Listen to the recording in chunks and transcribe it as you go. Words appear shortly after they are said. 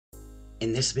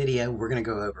In this video, we're going to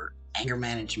go over anger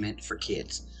management for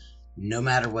kids, no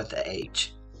matter what the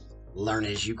age. Learn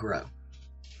as you grow.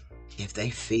 If they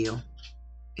feel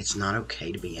it's not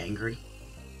okay to be angry,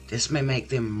 this may make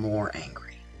them more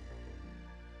angry.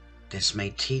 This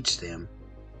may teach them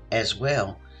as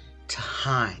well to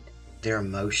hide their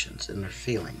emotions and their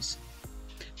feelings,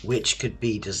 which could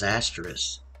be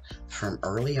disastrous from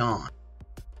early on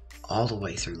all the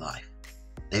way through life.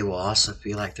 They will also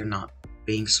feel like they're not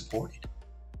being supported.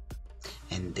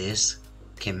 And this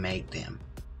can make them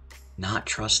not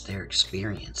trust their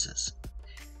experiences,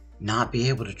 not be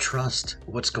able to trust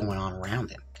what's going on around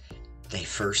them. They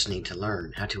first need to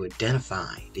learn how to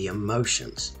identify the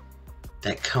emotions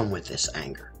that come with this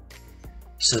anger,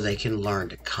 so they can learn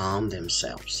to calm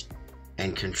themselves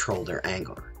and control their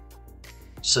anger,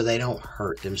 so they don't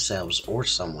hurt themselves or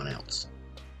someone else.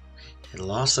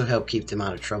 It'll also help keep them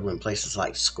out of trouble in places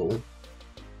like school,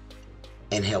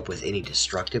 and help with any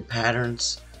destructive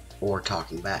patterns or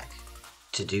talking back.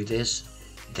 To do this,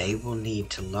 they will need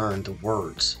to learn the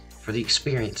words for the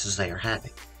experiences they are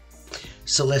having.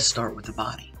 So let's start with the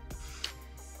body.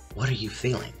 What are you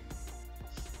feeling?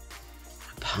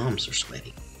 My palms are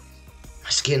sweaty. My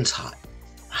skin's hot.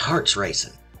 My heart's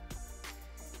racing.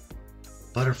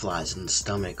 Butterflies in the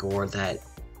stomach, or that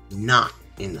knot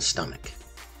in the stomach.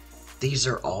 These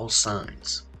are all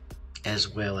signs, as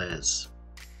well as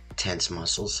tense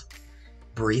muscles,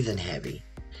 breathing heavy,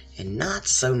 and not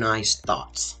so nice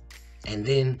thoughts. And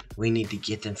then we need to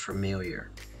get them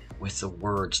familiar with the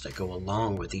words that go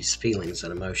along with these feelings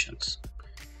and emotions.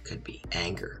 Could be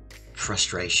anger,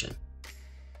 frustration,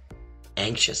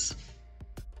 anxious,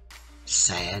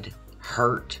 sad,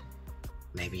 hurt,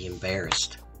 maybe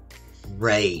embarrassed,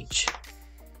 rage,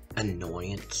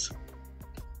 annoyance,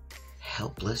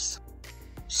 helpless,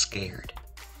 scared.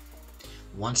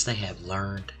 Once they have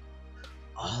learned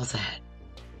all that,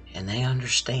 and they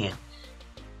understand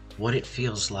what it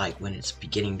feels like when it's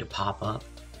beginning to pop up,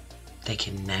 they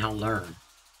can now learn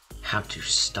how to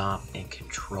stop and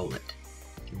control it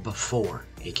before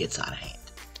it gets out of hand.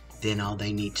 Then all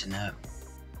they need to know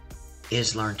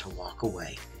is learn to walk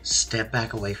away, step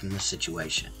back away from the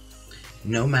situation,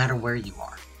 no matter where you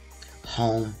are,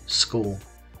 home, school.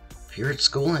 If you're at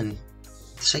school and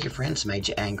say your friends made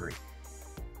you angry,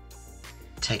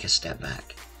 take a step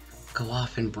back. Go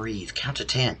off and breathe. Count to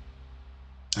 10.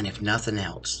 And if nothing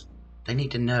else, they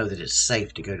need to know that it's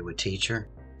safe to go to a teacher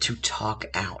to talk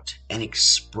out and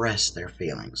express their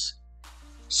feelings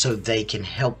so they can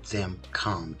help them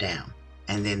calm down.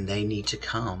 And then they need to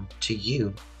come to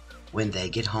you when they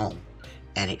get home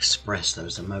and express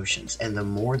those emotions. And the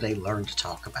more they learn to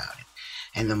talk about it,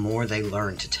 and the more they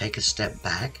learn to take a step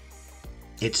back,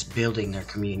 it's building their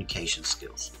communication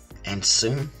skills. And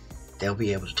soon, they'll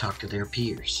be able to talk to their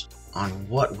peers on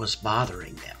what was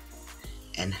bothering them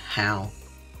and how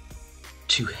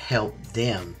to help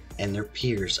them and their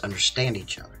peers understand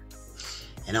each other.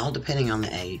 And all depending on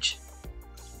the age,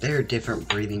 there are different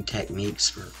breathing techniques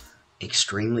for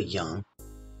extremely young,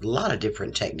 a lot of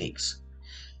different techniques.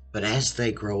 But as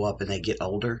they grow up and they get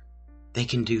older, they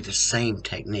can do the same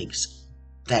techniques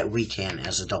that we can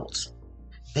as adults.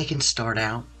 They can start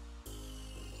out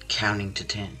counting to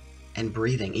 10 and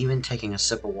breathing, even taking a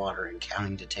sip of water and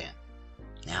counting to 10.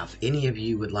 Now, if any of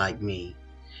you would like me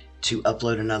to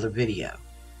upload another video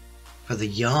for the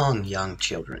young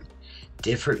children,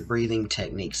 different breathing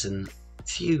techniques and a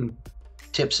few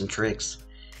tips and tricks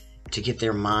to get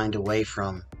their mind away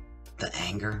from the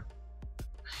anger,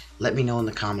 let me know in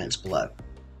the comments below.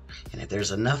 And if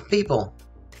there's enough people,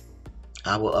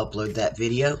 I will upload that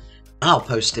video. I'll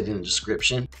post it in the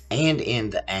description and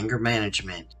in the anger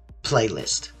management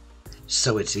playlist,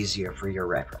 so it's easier for your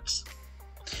reference.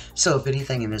 So if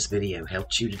anything in this video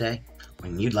helped you today,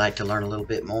 when you'd like to learn a little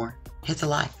bit more, hit the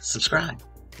like, subscribe,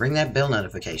 ring that bell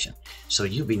notification so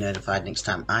you'll be notified next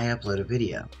time I upload a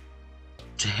video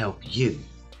to help you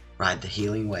ride the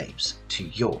healing waves to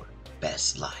your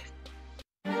best life.